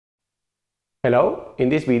Hello, in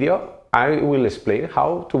this video I will explain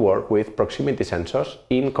how to work with proximity sensors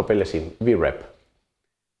in CoppeliaSim VREP.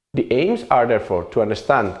 The aims are therefore to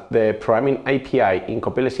understand the programming API in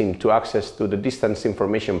CoppeliaSim to access to the distance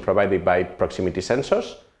information provided by proximity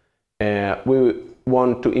sensors. We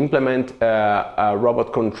want to implement a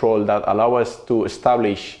robot control that allows us to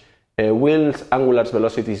establish wheels angular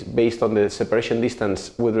velocities based on the separation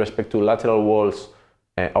distance with respect to lateral walls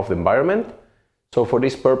of the environment. So for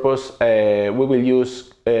this purpose, we will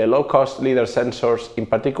use low-cost LiDAR sensors. In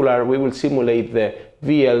particular, we will simulate the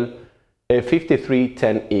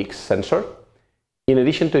VL5310X sensor. In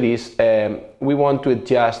addition to this, we want to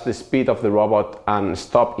adjust the speed of the robot and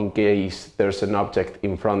stop in case there's an object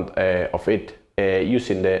in front of it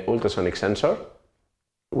using the ultrasonic sensor,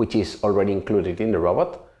 which is already included in the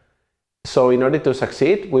robot. So in order to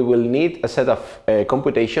succeed, we will need a set of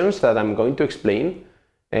computations that I'm going to explain.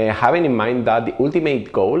 Having in mind that the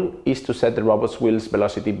ultimate goal is to set the robot's wheel's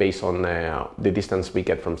velocity based on the distance we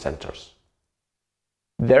get from sensors.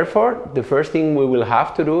 Therefore, the first thing we will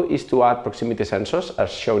have to do is to add proximity sensors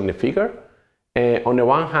as shown in the figure. On the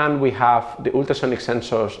one hand, we have the ultrasonic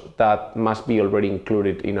sensors that must be already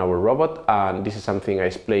included in our robot, and this is something I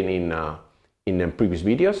explained in previous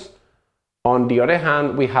videos. On the other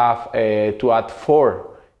hand, we have to add 4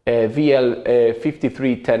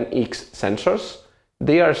 VL5310X sensors.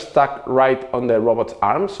 They are stuck right on the robot's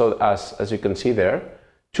arm, so as you can see there,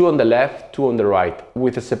 2 on the left, 2 on the right,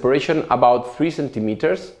 with a separation about 3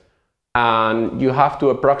 centimeters, and you have to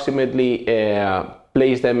approximately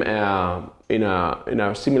place them in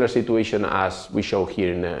a similar situation as we show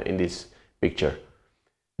here in this picture.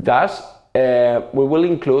 Thus, we will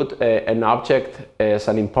include an object as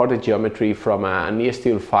an imported geometry from an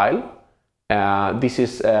ESTL file. This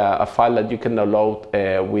is a file that you can download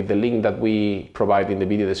with the link that we provide in the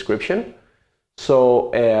video description.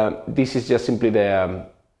 So this is just simply the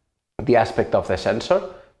aspect of the sensor.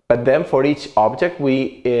 But then for each object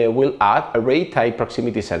we will add a ray type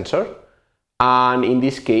proximity sensor. And in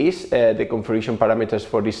this case, the configuration parameters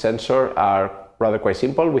for this sensor are rather quite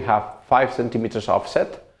simple. We have 5 centimeters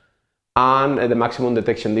offset, and the maximum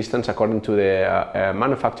detection distance according to the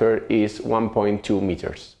manufacturer is 1.2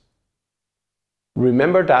 meters.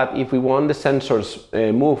 Remember that if we want the sensors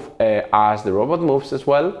move as the robot moves as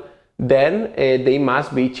well, then they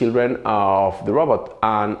must be children of the robot.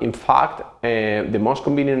 And in fact, the most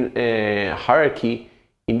convenient hierarchy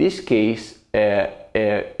in this case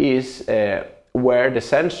is where the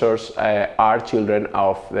sensors are children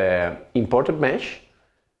of the imported mesh,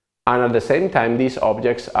 and at the same time these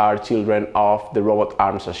objects are children of the robot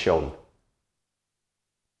arms as shown.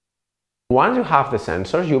 Once you have the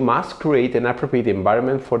sensors, you must create an appropriate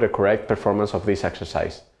environment for the correct performance of this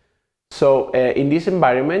exercise. So in this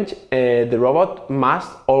environment, the robot must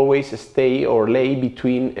always stay or lay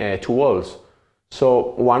between 2 walls.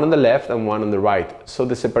 So one on the left and one on the right. So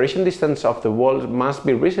the separation distance of the walls must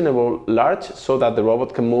be reasonably large so that the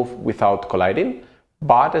robot can move without colliding,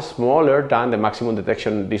 but smaller than the maximum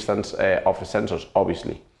detection distance of the sensors,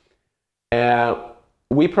 obviously.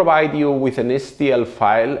 We provide you with an STL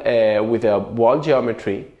file with a wall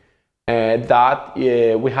geometry that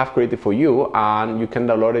we have created for you, and you can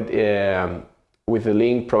download it with the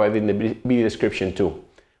link provided in the video description too.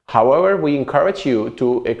 However, we encourage you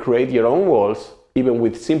to create your own walls, even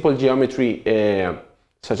with simple geometry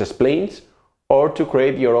such as planes, or to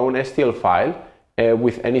create your own STL file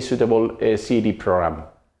with any suitable CAD program.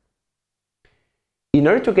 In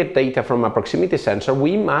order to get data from a proximity sensor,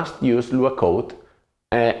 we must use Lua code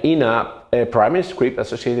in a programming script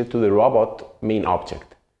associated to the robot main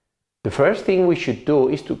object. The first thing we should do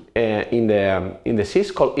is to, in the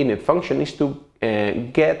syscall init function, is to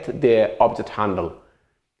get the object handle.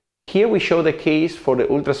 Here we show the case for the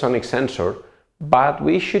ultrasonic sensor, but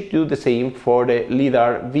we should do the same for the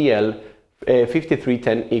LiDAR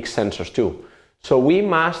VL5310X sensors too. So we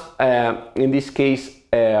must, in this case,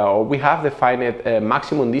 we have defined a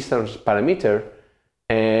maximum distance parameter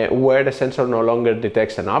where the sensor no longer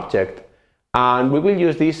detects an object, and we will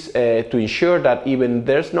use this to ensure that even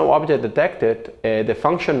there's no object detected, the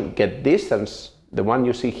function getDistance, the one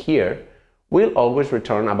you see here, will always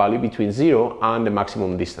return a value between 0 and the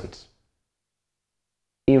maximum distance.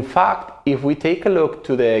 In fact, if we take a look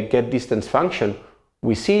to the getDistance function,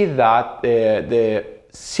 we see that the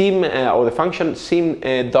sim or the function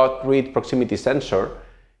sim.read proximity sensor,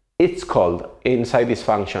 it's called inside this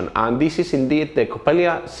function, and this is indeed the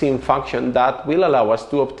CoppeliaSim function that will allow us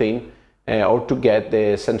to obtain or to get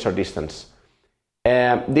the sensor distance.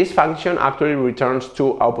 This function actually returns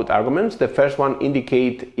 2 output arguments. The first one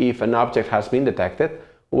indicates if an object has been detected,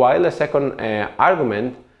 while the second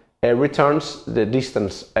argument returns the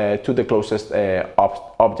distance to the closest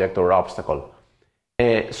object or obstacle.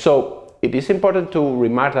 So it is important to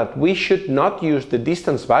remark that we should not use the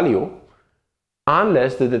distance value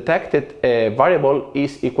unless the detected variable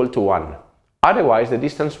is equal to 1. Otherwise, the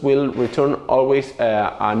distance will return always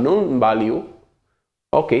a null value,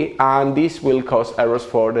 okay, and this will cause errors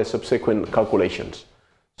for the subsequent calculations.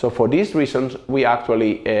 So for these reasons, we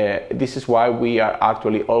actually, this is why we are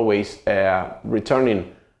actually always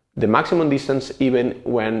returning the maximum distance even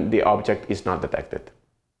when the object is not detected.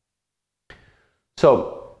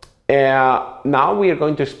 So now we are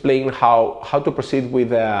going to explain how to proceed with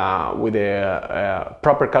the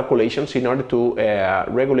proper calculations in order to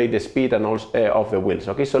regulate the speed and also of the wheels.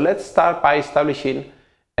 Okay, so let's start by establishing,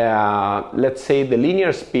 let's say, the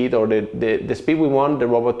linear speed or the speed we want the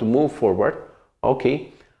robot to move forward.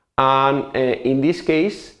 Okay, and in this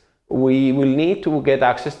case, we will need to get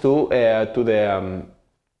access to the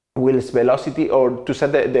wheel's velocity, or to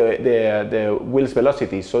set the wheel's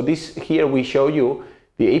velocity. So this here we show you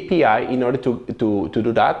the API in order to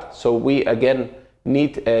do that. So we again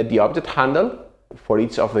need the object handle for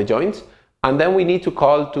each of the joints, and then we need to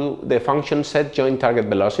call to the function set joint target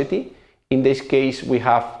velocity. In this case, we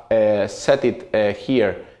have set it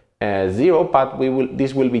here 0, but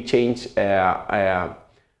this will be changed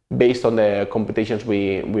based on the computations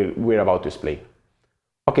we're about to explain.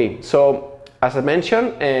 Okay, so as I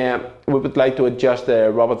mentioned, we would like to adjust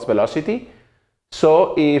the robot's velocity.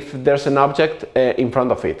 So if there's an object in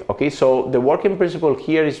front of it, okay, so the working principle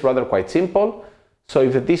here is rather quite simple. So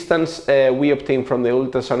if the distance we obtain from the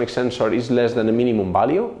ultrasonic sensor is less than a minimum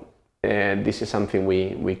value, this is something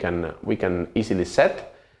we can easily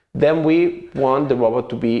set, then we want the robot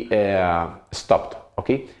to be stopped,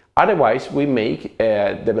 okay. Otherwise, we make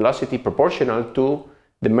the velocity proportional to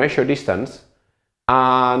the measured distance,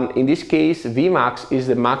 and in this case, Vmax is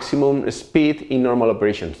the maximum speed in normal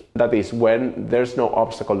operations, that is, when there's no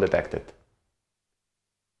obstacle detected.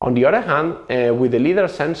 On the other hand, with the LiDAR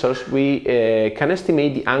sensors, we can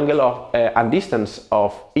estimate the angle of and distance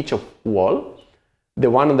of each wall, the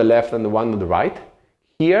one on the left and the one on the right.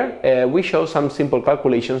 Here we show some simple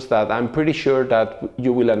calculations that I'm pretty sure that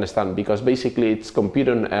you will understand, because basically it's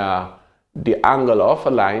computing the angle of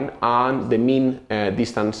a line and the mean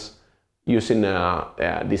distance using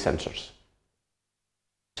these sensors.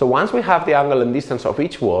 So once we have the angle and distance of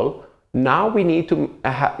each wall, now we need to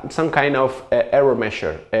have some kind of error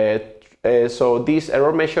measure. So this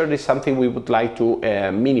error measure is something we would like to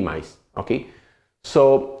minimize. Okay.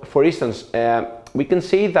 So for instance, we can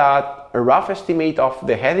say that a rough estimate of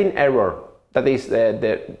the heading error, that is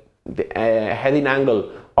the heading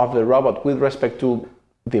angle of the robot with respect to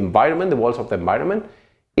the environment, the walls of the environment,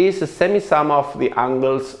 is a semi-sum of the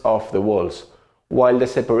angles of the walls, while the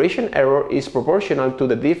separation error is proportional to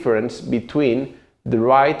the difference between the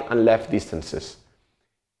right and left distances.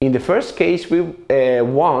 In the first case, we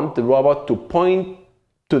want the robot to point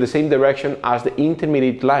to the same direction as the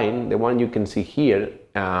intermediate line, the one you can see here.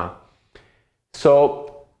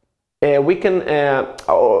 So we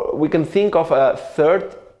can think of a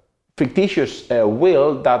third fictitious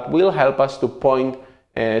wheel that will help us to point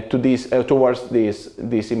towards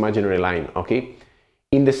this imaginary line. Okay.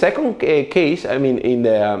 In the second case, I mean in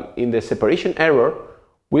the separation error,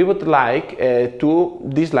 we would like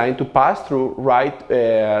this line to pass through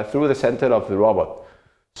through the center of the robot.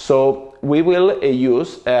 So we will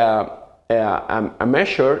use a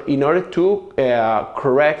measure in order to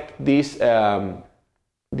correct this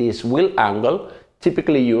wheel angle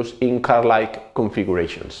typically used in car-like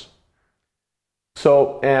configurations.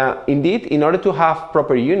 So indeed, in order to have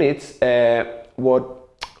proper units,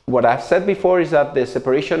 what I've said before is that the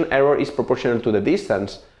separation error is proportional to the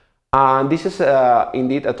distance, and this is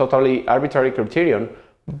indeed a totally arbitrary criterion,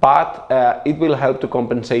 but it will help to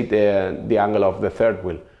compensate the angle of the third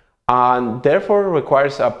wheel, and therefore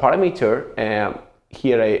requires a parameter.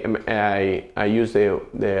 Here I use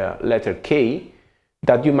the letter K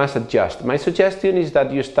that you must adjust. My suggestion is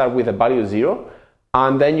that you start with a value 0,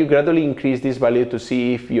 and then you gradually increase this value to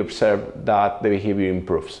see if you observe that the behavior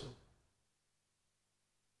improves.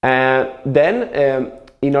 Then,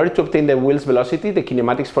 in order to obtain the wheel's velocity, the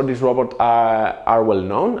kinematics for this robot are well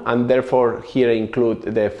known, and therefore here I include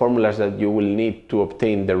the formulas that you will need to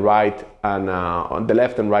obtain the right and on the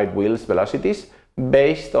left and right wheels velocities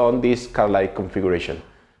based on this car-like configuration.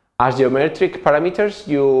 As geometric parameters,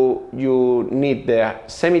 you need the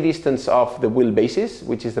semi-distance of the wheel basis,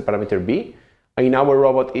 which is the parameter B. In our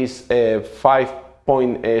robot is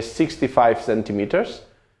 5.65 centimeters.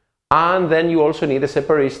 And then you also need the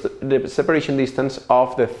separation distance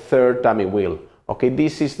of the third dummy wheel. Okay,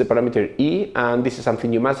 this is the parameter E, and this is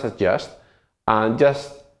something you must adjust. And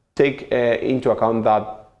just take into account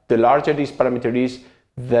that the larger this parameter is,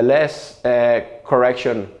 the less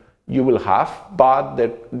correction you will have, but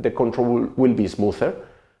the control will be smoother.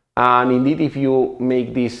 And indeed, if you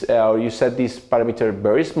make this or you set this parameter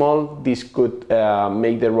very small, this could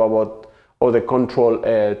make the robot or the control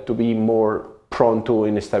to be more prone to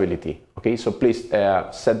instability. Okay, so please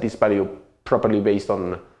set this value properly based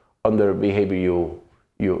on the behavior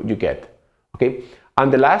you get. Okay,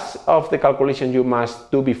 and the last of the calculations you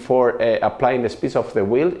must do before applying the speed of the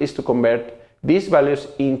wheel is to convert these values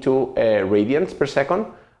into radians per second.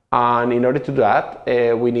 And in order to do that,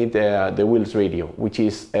 we need the wheel's radio, which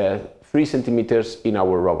is 3 centimeters in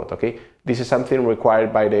our robot. Okay, this is something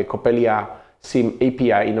required by the CoppeliaSim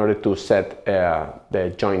API in order to set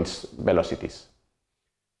the joints velocities.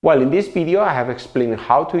 Well, in this video I have explained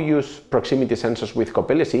how to use proximity sensors with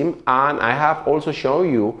CoppeliaSim, and I have also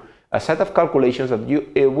shown you a set of calculations that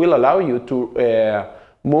will allow you to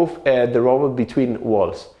move the robot between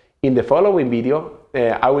walls. In the following video,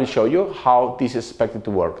 I will show you how this is expected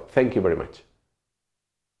to work. Thank you very much.